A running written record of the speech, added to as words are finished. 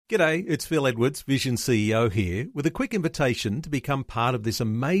G'day, it's Phil Edwards, Vision CEO here, with a quick invitation to become part of this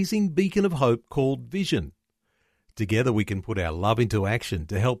amazing beacon of hope called Vision. Together we can put our love into action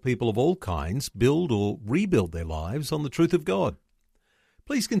to help people of all kinds build or rebuild their lives on the truth of God.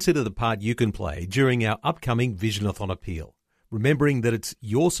 Please consider the part you can play during our upcoming Visionathon appeal, remembering that it's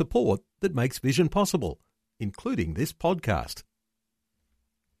your support that makes Vision possible, including this podcast.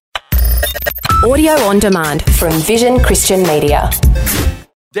 Audio on demand from Vision Christian Media.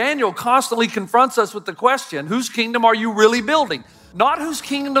 Daniel constantly confronts us with the question, whose kingdom are you really building? Not whose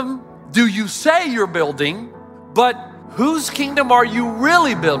kingdom do you say you're building, but whose kingdom are you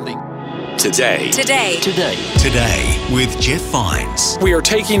really building? Today with Jeff Vines. We are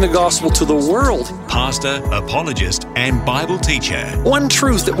taking the gospel to the world. Pastor, apologist, and Bible teacher. One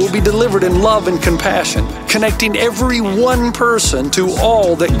truth that will be delivered in love and compassion, connecting every one person to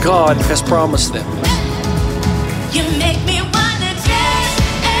all that God has promised them. You make me wanna dance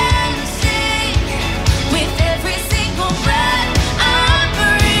and sing with every single breath I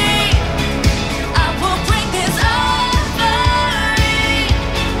breathe. I will bring this offering.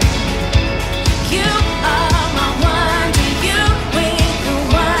 You are my wonder, you with the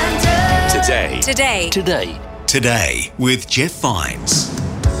wonder. Today with Jeff Vines.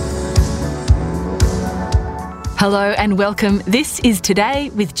 Hello and welcome. This is Today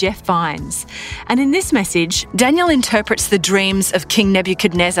with Jeff Vines. And in this message, Daniel interprets the dreams of King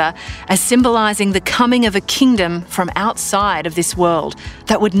Nebuchadnezzar as symbolising the coming of a kingdom from outside of this world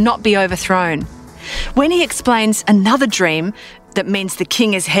that would not be overthrown. When he explains another dream that means the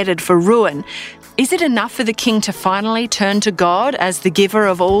king is headed for ruin, is it enough for the king to finally turn to God as the giver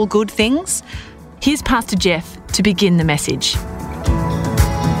of all good things? Here's Pastor Jeff to begin the message.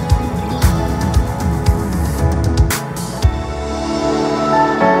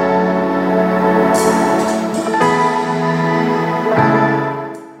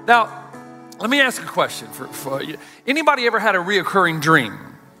 Now, let me ask a question for you. Anybody ever had a reoccurring dream?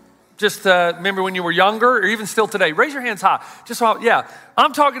 Just remember when you were younger or even still today? Raise your hands high.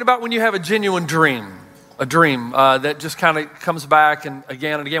 I'm talking about when you have a genuine dream, a dream that just kind of comes back and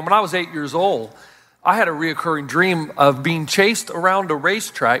again. When I was 8 years old, I had a reoccurring dream of being chased around a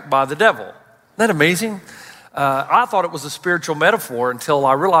racetrack by the devil. Isn't that amazing? I thought it was a spiritual metaphor until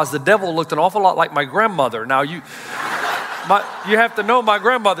I realized the devil looked an awful lot like my grandmother. Now, you have to know my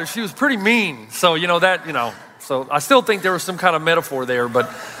grandmother. She was pretty mean. So I still think there was some kind of metaphor there. But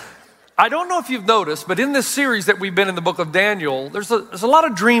I don't know if you've noticed, but in this series that we've been in the book of Daniel, there's a lot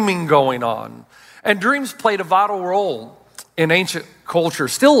of dreaming going on. And dreams played a vital role in ancient culture,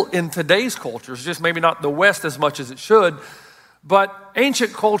 still in today's cultures, just maybe not the West as much as it should. But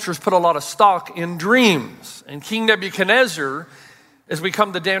ancient cultures put a lot of stock in dreams. And King Nebuchadnezzar, as we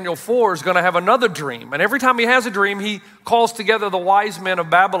come to Daniel 4, is going to have another dream. And every time he has a dream, he calls together the wise men of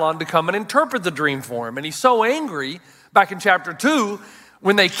Babylon to come and interpret the dream for him. And he's so angry, back in chapter 2,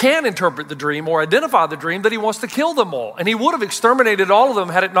 when they can't interpret the dream or identify the dream, that he wants to kill them all. And he would have exterminated all of them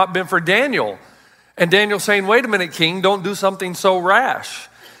had it not been for Daniel. And Daniel's saying, wait a minute, king, don't do something so rash.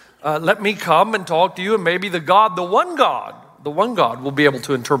 Let me come and talk to you, and maybe the one God will be able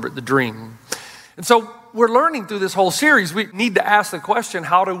to interpret the dream. And so we're learning through this whole series, we need to ask the question,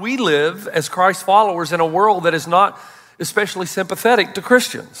 how do we live as Christ followers in a world that is not especially sympathetic to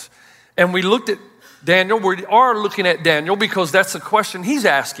Christians? And we looked at Daniel, we are looking at Daniel because that's the question he's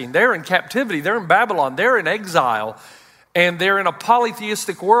asking. They're in captivity, they're in Babylon, they're in exile, and they're in a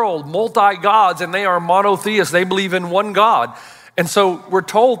polytheistic world, multi-gods, and they are monotheists. They believe in one God. And so we're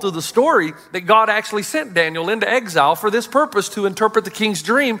told through the story that God actually sent Daniel into exile for this purpose, to interpret the king's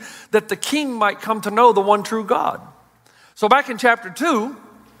dream, that the king might come to know the one true God. So back in chapter 2,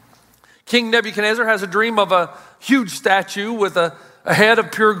 King Nebuchadnezzar has a dream of a huge statue with a head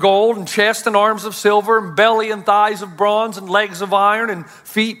of pure gold and chest and arms of silver and belly and thighs of bronze and legs of iron and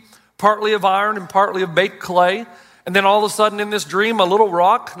feet partly of iron and partly of baked clay. And then all of a sudden in this dream, a little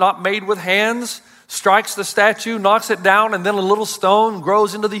rock not made with hands strikes the statue, knocks it down, and then a little stone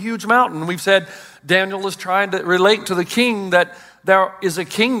grows into the huge mountain. We've said Daniel is trying to relate to the king that there is a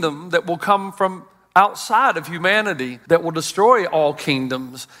kingdom that will come from outside of humanity that will destroy all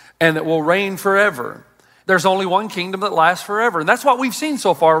kingdoms and that will reign forever. There's only one kingdom that lasts forever. And that's what we've seen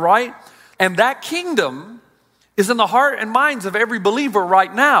so far, right? And that kingdom is in the heart and minds of every believer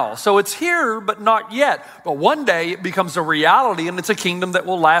right now. So it's here, but not yet. But one day it becomes a reality, and it's a kingdom that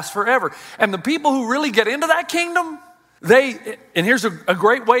will last forever. And the people who really get into that kingdom, and here's a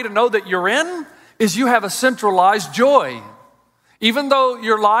great way to know that you're in, is you have a centralized joy. Even though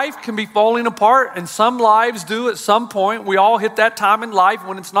your life can be falling apart, and some lives do at some point, we all hit that time in life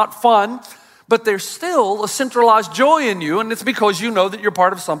when it's not fun, but there's still a centralized joy in you, and it's because you know that you're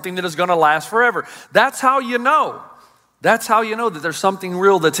part of something that is going to last forever. That's how you know. That's how you know that there's something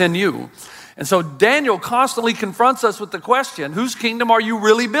real that's in you. And so Daniel constantly confronts us with the question, whose kingdom are you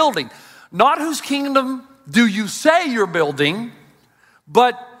really building? Not whose kingdom do you say you're building,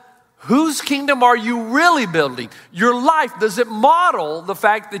 but whose kingdom are you really building? Your life, does it model the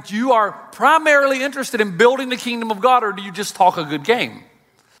fact that you are primarily interested in building the kingdom of God, or do you just talk a good game?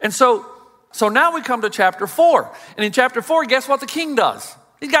 And so now we come to chapter 4. And in chapter 4, guess what the king does?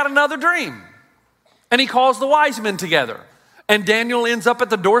 He's got another dream. And he calls the wise men together. And Daniel ends up at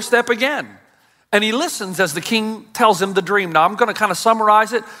the doorstep again. And he listens as the king tells him the dream. Now, I'm going to kind of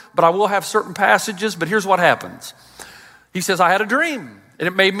summarize it, but I will have certain passages. But here's what happens. He says, I had a dream, and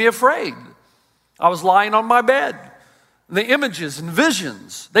it made me afraid. I was lying on my bed. And the images and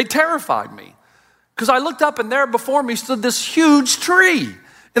visions, they terrified me. Because I looked up, and there before me stood this huge tree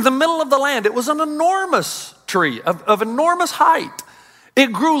in the middle of the land. It was an enormous tree of enormous height.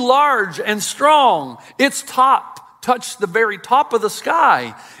 It grew large and strong. Its top touched the very top of the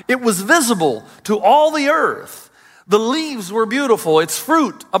sky. It was visible to all the earth. The leaves were beautiful, its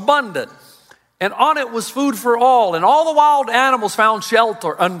fruit abundant, and on it was food for all. And all the wild animals found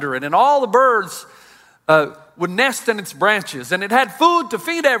shelter under it, and all the birds would nest in its branches, and it had food to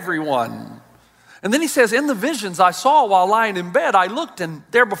feed everyone. And then he says, in the visions I saw while lying in bed, I looked, and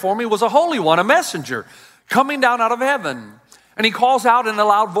there before me was a holy one, a messenger, coming down out of heaven. And he calls out in a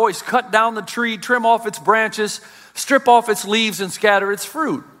loud voice, cut down the tree, trim off its branches, strip off its leaves, and scatter its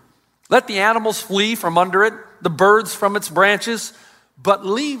fruit. Let the animals flee from under it, the birds from its branches, but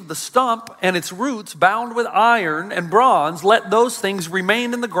leave the stump and its roots bound with iron and bronze. Let those things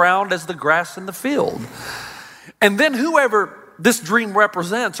remain in the ground as the grass in the field. And then whoever this dream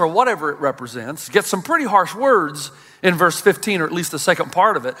represents, or whatever it represents, gets some pretty harsh words in verse 15, or at least the second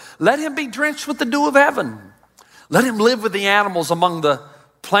part of it. Let him be drenched with the dew of heaven. Let him live with the animals among the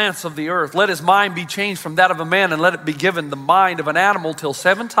plants of the earth. Let his mind be changed from that of a man, and let it be given the mind of an animal till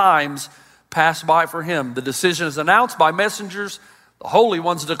 7 times pass by for him. The decision is announced by messengers. The holy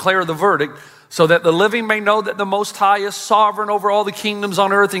ones declare the verdict, so that the living may know that the Most High is sovereign over all the kingdoms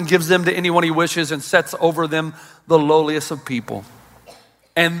on earth, and gives them to anyone he wishes, and sets over them the lowliest of people.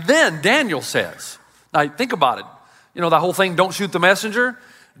 And then Daniel says, now think about it. You know, that whole thing, don't shoot the messenger.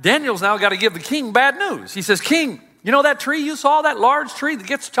 Daniel's now got to give the king bad news. He says, King, you know that tree you saw, that large tree that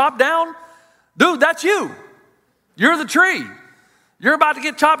gets chopped down? Dude, that's you. You're the tree. You're about to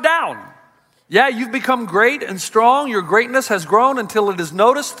get chopped down. Yeah, you've become great and strong. Your greatness has grown until it is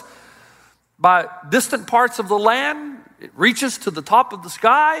noticed by distant parts of the land. It reaches to the top of the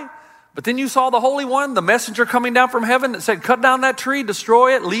sky. But then you saw the Holy One, the messenger coming down from heaven that said, cut down that tree,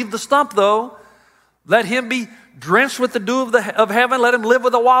 destroy it, leave the stump though. Let him be drenched with the dew of heaven. Let him live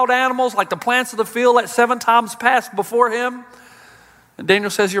with the wild animals like the plants of the field. Let 7 times pass before him. And Daniel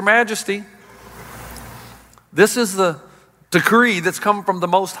says, Your Majesty, this is the decree that's come from the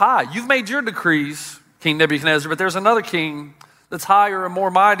Most High. You've made your decrees, King Nebuchadnezzar, but there's another king that's higher and more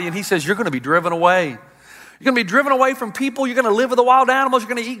mighty, and he says, you're going to be driven away. You're going to be driven away from people. You're going to live with the wild animals.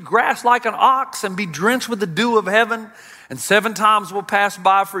 You're going to eat grass like an ox and be drenched with the dew of heaven. And 7 times will pass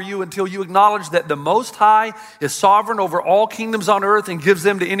by for you until you acknowledge that the Most High is sovereign over all kingdoms on earth and gives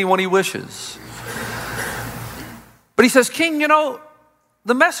them to anyone he wishes. But he says, King, you know,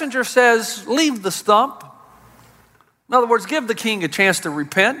 the messenger says, leave the stump. In other words, give the king a chance to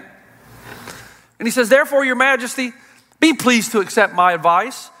repent. And he says, therefore, Your Majesty, be pleased to accept my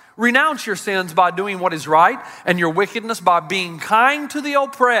advice. Renounce your sins by doing what is right, and your wickedness by being kind to the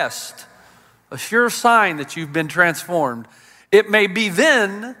oppressed. A sure sign that you've been transformed. It may be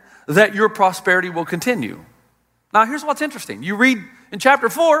then that your prosperity will continue. Now, here's what's interesting. You read in chapter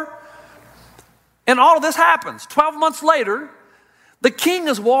 4, and all of this happens. 12 months later, the king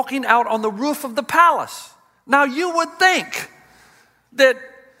is walking out on the roof of the palace. Now, you would think that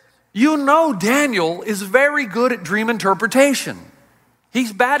Daniel is very good at dream interpretation.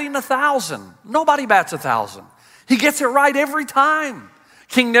 He's batting 1,000. Nobody bats 1,000. He gets it right every time.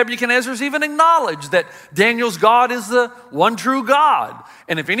 King Nebuchadnezzar's even acknowledged that Daniel's God is the one true God.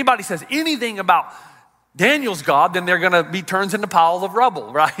 And if anybody says anything about Daniel's God, then they're going to be turned into piles of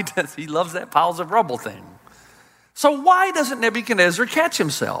rubble, right? He loves that piles of rubble thing. So why doesn't Nebuchadnezzar catch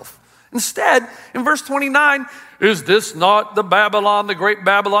himself? Instead, in verse 29, is this not the Babylon, the great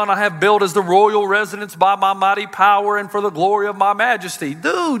Babylon I have built as the royal residence by my mighty power and for the glory of my majesty?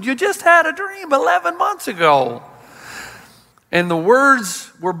 Dude, you just had a dream 11 months ago. And the words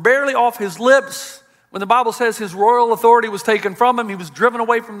were barely off his lips when the Bible says his royal authority was taken from him. He was driven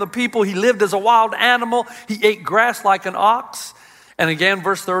away from the people. He lived as a wild animal. He ate grass like an ox. And again,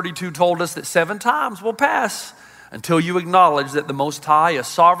 verse 32 told us that 7 times will pass until you acknowledge that the Most High is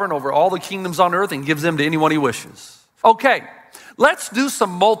sovereign over all the kingdoms on earth and gives them to anyone he wishes. Okay, let's do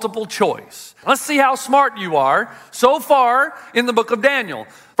some multiple choice. Let's see how smart you are so far in the book of Daniel.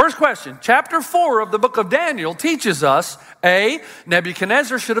 First question, chapter 4 of the book of Daniel teaches us, A,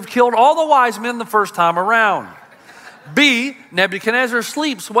 Nebuchadnezzar should have killed all the wise men the first time around. B, Nebuchadnezzar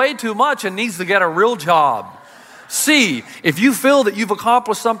sleeps way too much and needs to get a real job. C, if you feel that you've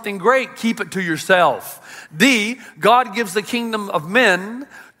accomplished something great, keep it to yourself. D, God gives the kingdom of men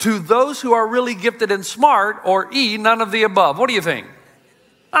to those who are really gifted and smart. Or E, none of the above. What do you think?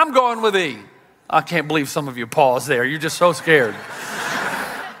 I'm going with E. I can't believe some of you paused there. You're just so scared.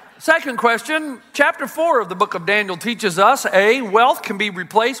 Second question, chapter 4 of the book of Daniel teaches us, A, wealth can be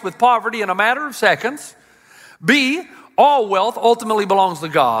replaced with poverty in a matter of seconds. B, all wealth ultimately belongs to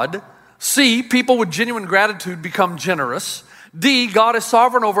God. C, people with genuine gratitude become generous. D, God is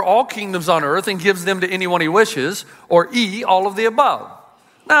sovereign over all kingdoms on earth and gives them to anyone he wishes. Or E, all of the above.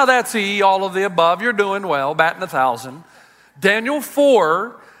 Now that's E, all of the above. You're doing well, batting 1,000. Daniel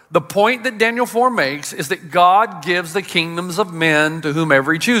 4, the point that Daniel 4 makes is that God gives the kingdoms of men to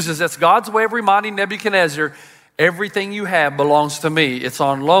whomever he chooses. That's God's way of reminding Nebuchadnezzar, everything you have belongs to me. It's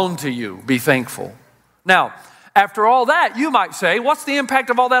on loan to you. Be thankful. Now, after all that, you might say, what's the impact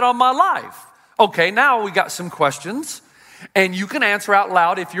of all that on my life? Okay, now we got some questions, and you can answer out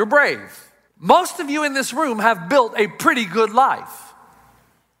loud if you're brave. Most of you in this room have built a pretty good life.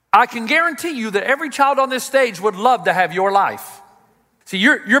 I can guarantee you that every child on this stage would love to have your life. See,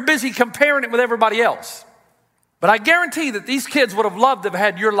 you're busy comparing it with everybody else. But I guarantee that these kids would have loved to have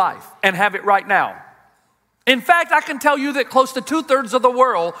had your life and have it right now. In fact, I can tell you that close to 2/3 of the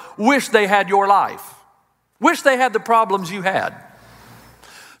world wish they had your life. Wish they had the problems you had.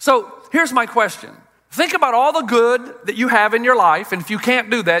 So here's my question. Think about all the good that you have in your life, and if you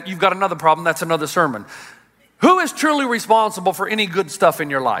can't do that, you've got another problem. That's another sermon. Who is truly responsible for any good stuff in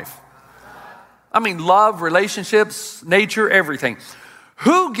your life? I mean, love, relationships, nature, everything.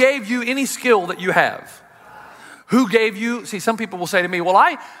 Who gave you any skill that you have? Who gave you, see, some people will say to me, well,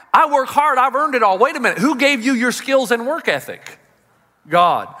 I work hard, I've earned it all. Wait a minute, who gave you your skills and work ethic?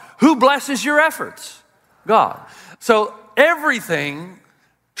 God. Who blesses your efforts? God. So everything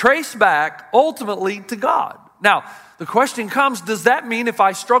traced back ultimately to God. Now, the question comes, does that mean if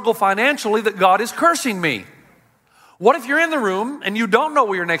I struggle financially that God is cursing me? What if you're in the room and you don't know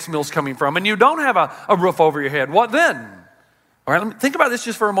where your next meal's coming from and you don't have a roof over your head? What then? All right, let me think about this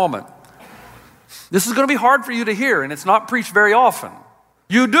just for a moment. This is going to be hard for you to hear, and it's not preached very often.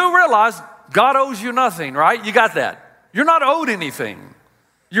 You do realize God owes you nothing, right? You got that. You're not owed anything.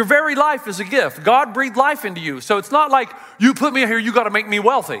 Your very life is a gift. God breathed life into you. So it's not like you put me here, you got to make me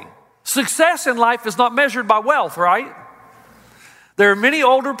wealthy. Success in life is not measured by wealth, right? There are many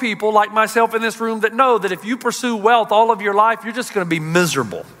older people like myself in this room that know that if you pursue wealth all of your life, you're just going to be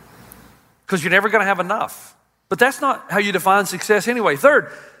miserable because you're never going to have enough. But that's not how you define success anyway.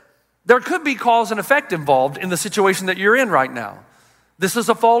 Third, there could be cause and effect involved in the situation that you're in right now. This is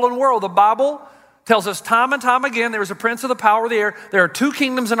a fallen world. The Bible tells us time and time again, there is a prince of the power of the air. There are 2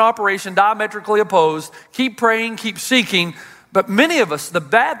 kingdoms in operation, diametrically opposed. Keep praying, keep seeking. But many of us, the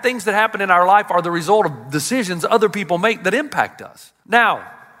bad things that happen in our life are the result of decisions other people make that impact us. Now,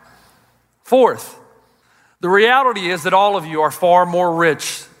 fourth, the reality is that all of you are far more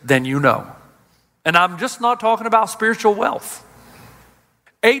rich than you know. And I'm just not talking about spiritual wealth.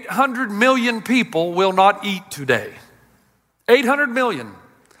 800 million people will not eat today. 800 million.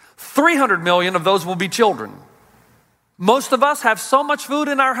 300 million of those will be children. Most of us have so much food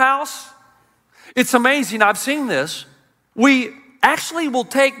in our house. It's amazing. I've seen this. We actually will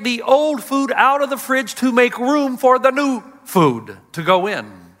take the old food out of the fridge to make room for the new food to go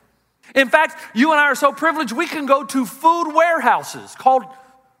in. In fact, you and I are so privileged, we can go to food warehouses called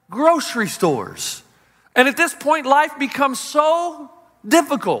grocery stores. And at this point, life becomes so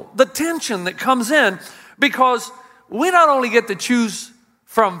difficult, the tension that comes in, because we not only get to choose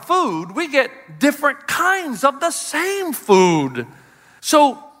from food, we get different kinds of the same food.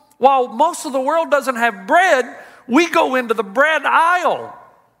 So while most of the world doesn't have bread, we go into the bread aisle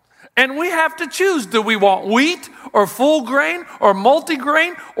and we have to choose. Do we want wheat or full grain or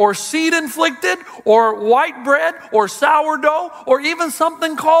multigrain or seed inflicted or white bread or sourdough or even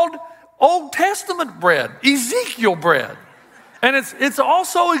something called Old Testament bread, Ezekiel bread? And it's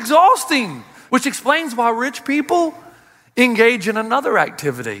also exhausting, which explains why rich people engage in another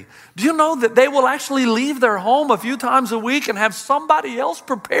activity. Do you know that they will actually leave their home a few times a week and have somebody else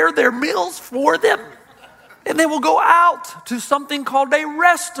prepare their meals for them? And they will go out to something called a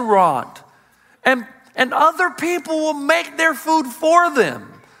restaurant. And other people will make their food for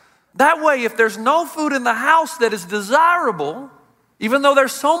them. That way, if there's no food in the house that is desirable, even though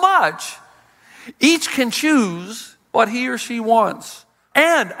there's so much, each can choose what he or she wants.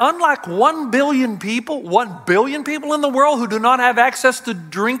 And unlike 1 billion people in the world who do not have access to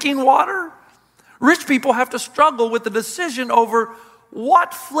drinking water, rich people have to struggle with the decision over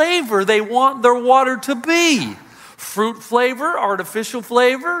what flavor they want their water to be. Fruit flavor, artificial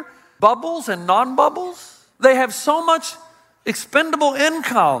flavor, bubbles and non-bubbles. They have so much expendable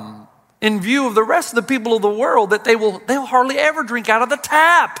income in view of the rest of the people of the world that they'll hardly ever drink out of the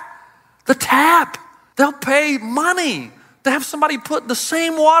tap. The tap. They'll pay money to have somebody put the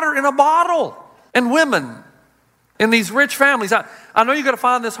same water in a bottle. And women in these rich families, I know you're going to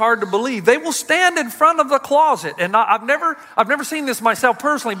find this hard to believe. They will stand in front of the closet, and I've never seen this myself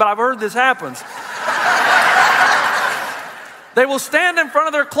personally, but I've heard this happens. They will stand in front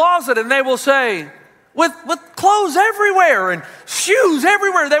of their closet and they will say, with clothes everywhere and shoes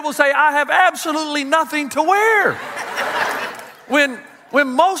everywhere, they will say, I have absolutely nothing to wear. When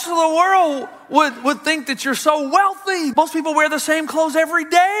most of the world would think that you're so wealthy, most people wear the same clothes every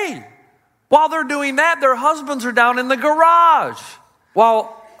day. While they're doing that, their husbands are down in the garage.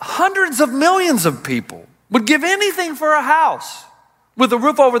 While hundreds of millions of people would give anything for a house with a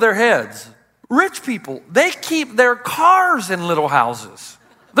roof over their heads. Rich people, they keep their cars in little houses.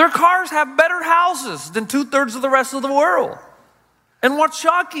 Their cars have better houses than 2/3 of the rest of the world. And what's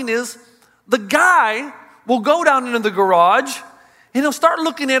shocking is the guy will go down into the garage and he'll start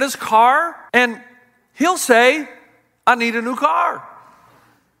looking at his car and he'll say, I need a new car.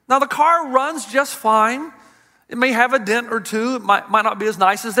 Now the car runs just fine. It may have a dent or two. It might not be as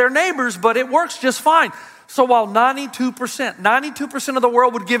nice as their neighbors, but it works just fine. So while 92% of the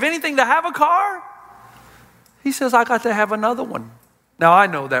world would give anything to have a car, he says, I got to have another one. Now, I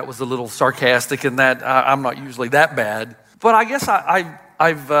know that was a little sarcastic in that I'm not usually that bad, but I guess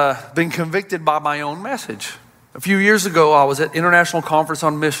I've been convicted by my own message. A few years ago, I was at International Conference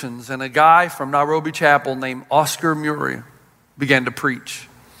on Missions, and a guy from Nairobi Chapel named Oscar Murray began to preach.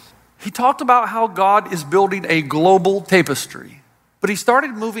 He talked about how God is building a global tapestry, but he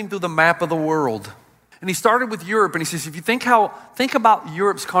started moving through the map of the world. And he started with Europe, and he says, if you think about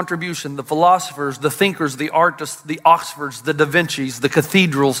Europe's contribution, the philosophers, the thinkers, the artists, the Oxfords, the Da Vinci's, the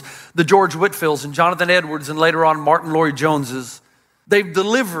cathedrals, the George Whitfields, and Jonathan Edwards, and later on Martin Lloyd-Joneses, they've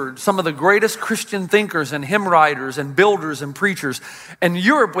delivered some of the greatest Christian thinkers and hymn writers and builders and preachers. And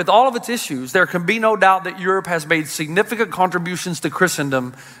Europe, with all of its issues, there can be no doubt that Europe has made significant contributions to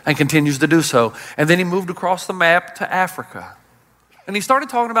Christendom and continues to do so. And then he moved across the map to Africa. And he started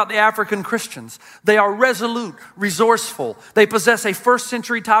talking about the African Christians. They are resolute, resourceful. They possess a first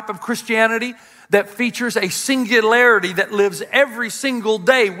century type of Christianity that features a singularity that lives every single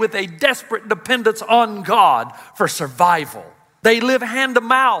day with a desperate dependence on God for survival. They live hand to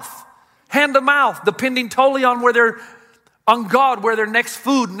mouth, depending totally on on God, where their next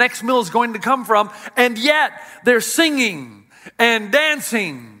food, next meal is going to come from. And yet they're singing and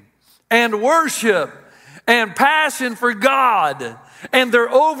dancing and worship and passion for God. And their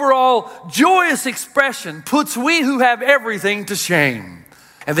overall joyous expression puts we who have everything to shame.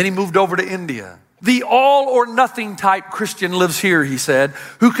 And then he moved over to India. The all or nothing type Christian lives here, he said,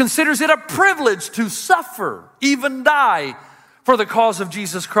 who considers it a privilege to suffer, even die, for the cause of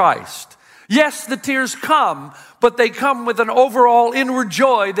Jesus Christ. Yes, the tears come, but they come with an overall inward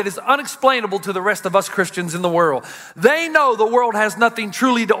joy that is unexplainable to the rest of us Christians in the world. They know the world has nothing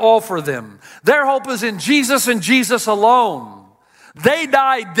truly to offer them. Their hope is in Jesus and Jesus alone. They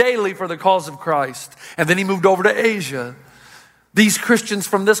die daily for the cause of Christ. And then he moved over to Asia. These Christians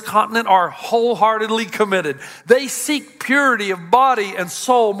from this continent are wholeheartedly committed. They seek purity of body and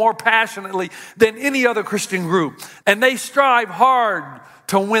soul more passionately than any other Christian group. And they strive hard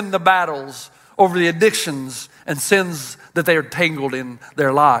to win the battles over the addictions and sins that they are tangled in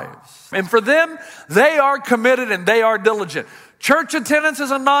their lives. And for them, they are committed and they are diligent. Church attendance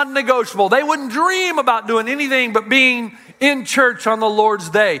is a non-negotiable. They wouldn't dream about doing anything but being in church on the Lord's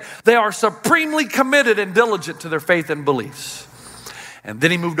day. They are supremely committed and diligent to their faith and beliefs. And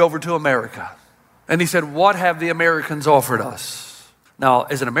then he moved over to America. And he said, what have the Americans offered us? Now,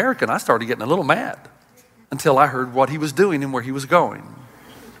 as an American, I started getting a little mad until I heard what he was doing and where he was going.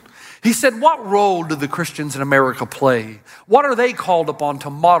 He said, what role do the Christians in America play? What are they called upon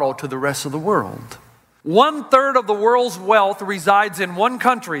to model to the rest of the world? 1/3 of the world's wealth resides in one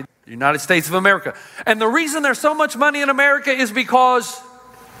country, the United States of America. And the reason there's so much money in America is because,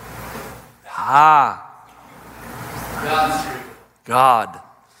 God.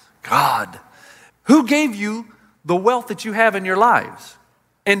 Who gave you the wealth that you have in your lives?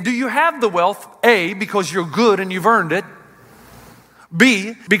 And do you have the wealth, A, because you're good and you've earned it,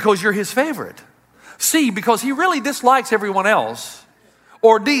 B, because you're his favorite, C, because he really dislikes everyone else,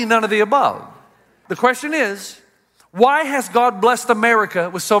 or D, none of the above? The question is, why has God blessed America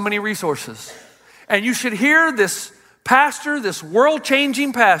with so many resources? And you should hear this pastor, this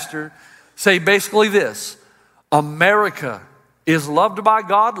world-changing pastor, say basically this: America is loved by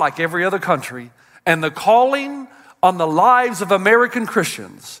God like every other country, and the calling on the lives of American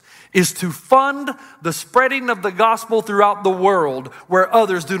Christians is to fund the spreading of the gospel throughout the world where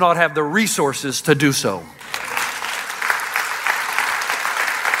others do not have the resources to do so.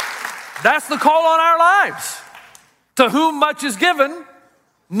 That's the call on our lives. To whom much is given,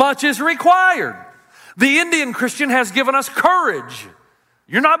 much is required. The Indian Christian has given us courage.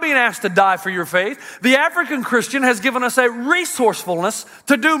 You're not being asked to die for your faith. The African Christian has given us a resourcefulness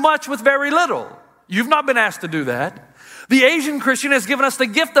to do much with very little. You've not been asked to do that. The Asian Christian has given us the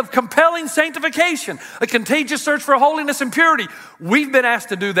gift of compelling sanctification, a contagious search for holiness and purity. We've been asked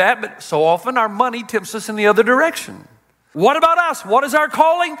to do that, but so often our money tempts us in the other direction. What about us? What is our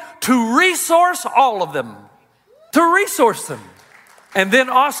calling? To resource all of them. To resource them. And then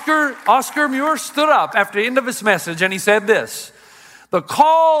Oscar Muir stood up after the end of his message and he said this: the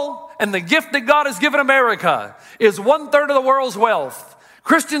call and the gift that God has given America is 1/3 of the world's wealth.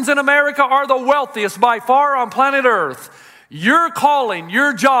 Christians in America are the wealthiest by far on planet Earth. Your calling,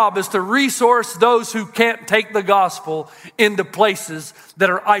 your job is to resource those who can't take the gospel into places that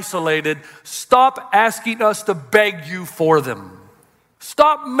are isolated. Stop asking us to beg you for them.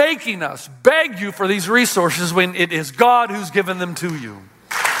 Stop making us beg you for these resources when it is God who's given them to you.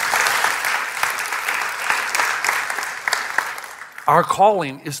 Our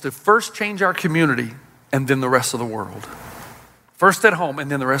calling is to first change our community and then the rest of the world. First at home and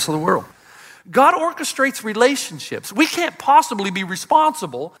then the rest of the world. God orchestrates relationships. We can't possibly be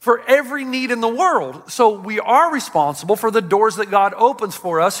responsible for every need in the world. So we are responsible for the doors that God opens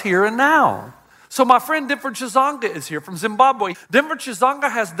for us here and now. So my friend Denver Chizanga is here from Zimbabwe. Denver Chizanga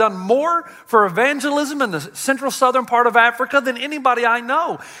has done more for evangelism in the central southern part of Africa than anybody I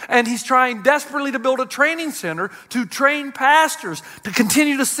know. And he's trying desperately to build a training center to train pastors, to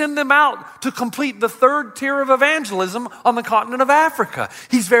continue to send them out to complete the third tier of evangelism on the continent of Africa.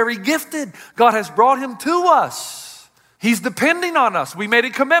 He's very gifted. God has brought him to us. He's depending on us. We made a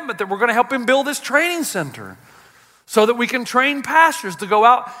commitment that we're going to help him build this training center so that we can train pastors to go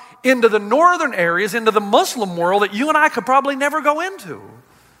out into the northern areas, into the Muslim world that you and I could probably never go into.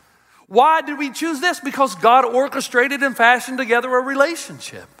 Why did we choose this? Because God orchestrated and fashioned together a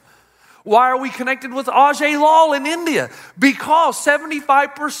relationship. Why are we connected with Ajay Lal in India? Because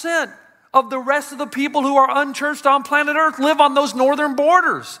 75% of the rest of the people who are unchurched on planet Earth live on those northern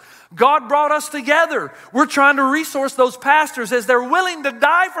borders. God brought us together. We're trying to resource those pastors as they're willing to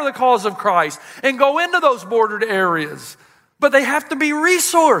die for the cause of Christ and go into those bordered areas. But they have to be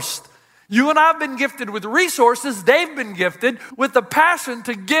resourced. You and I have been gifted with resources. They've been gifted with the passion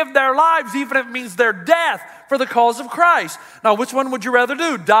to give their lives, even if it means their death, for the cause of Christ. Now, which one would you rather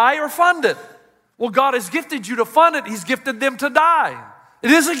do, die or fund it? Well, God has gifted you to fund it. He's gifted them to die. It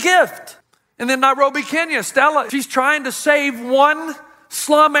is a gift. And then Nairobi, Kenya, Stella, she's trying to save one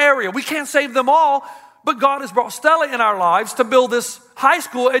slum area. We can't save them all, but God has brought Stella in our lives to build this high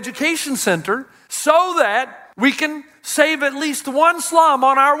school education center so that we can save at least one slum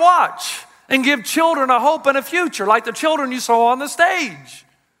on our watch and give children a hope and a future, like the children you saw on the stage.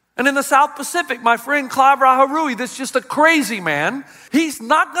 And in the South Pacific, my friend Clive Raharui, that's just a crazy man, he's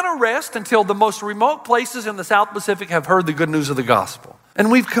not going to rest until the most remote places in the South Pacific have heard the good news of the gospel.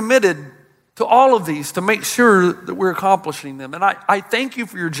 And we've committed to all of these to make sure that we're accomplishing them. And I thank you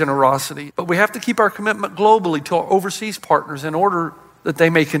for your generosity, but we have to keep our commitment globally to our overseas partners in order that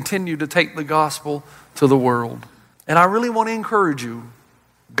they may continue to take the gospel to the world. And I really want to encourage you,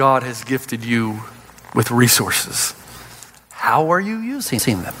 God has gifted you with resources. How are you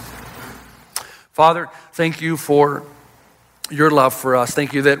using them? Father, thank you for your love for us.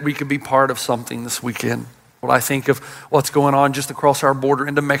 Thank you that we could be part of something this weekend. When I think of what's going on just across our border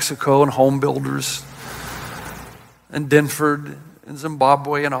into Mexico and home builders, and Denford and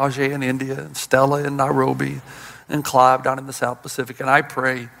Zimbabwe and Ajay in India and Stella in Nairobi and Clive down in the South Pacific. And I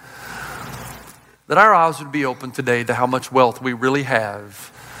pray that our eyes would be open today to how much wealth we really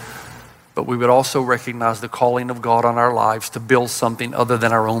have, but we would also recognize the calling of God on our lives to build something other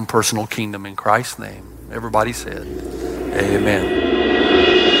than our own personal kingdom in Christ's name. Everybody said, amen.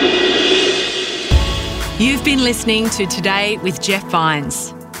 You've been listening to Today with Jeff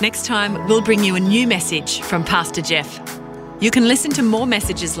Vines. Next time, we'll bring you a new message from Pastor Jeff. You can listen to more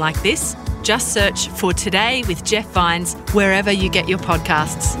messages like this. Just search for Today with Jeff Vines wherever you get your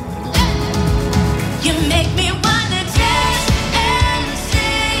podcasts. You make me wanna dance and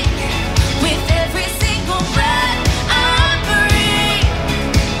sing with every single breath I breathe.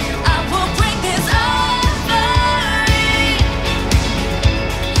 I will bring this offering.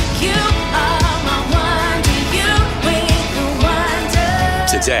 You are my wonder. You bring the wonder.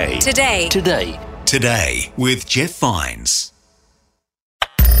 Today with Jeff Vines.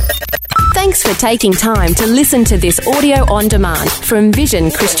 Thanks for taking time to listen to this audio on demand from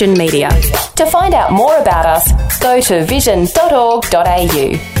Vision Christian Media. To find out more about us, go to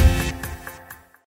vision.org.au.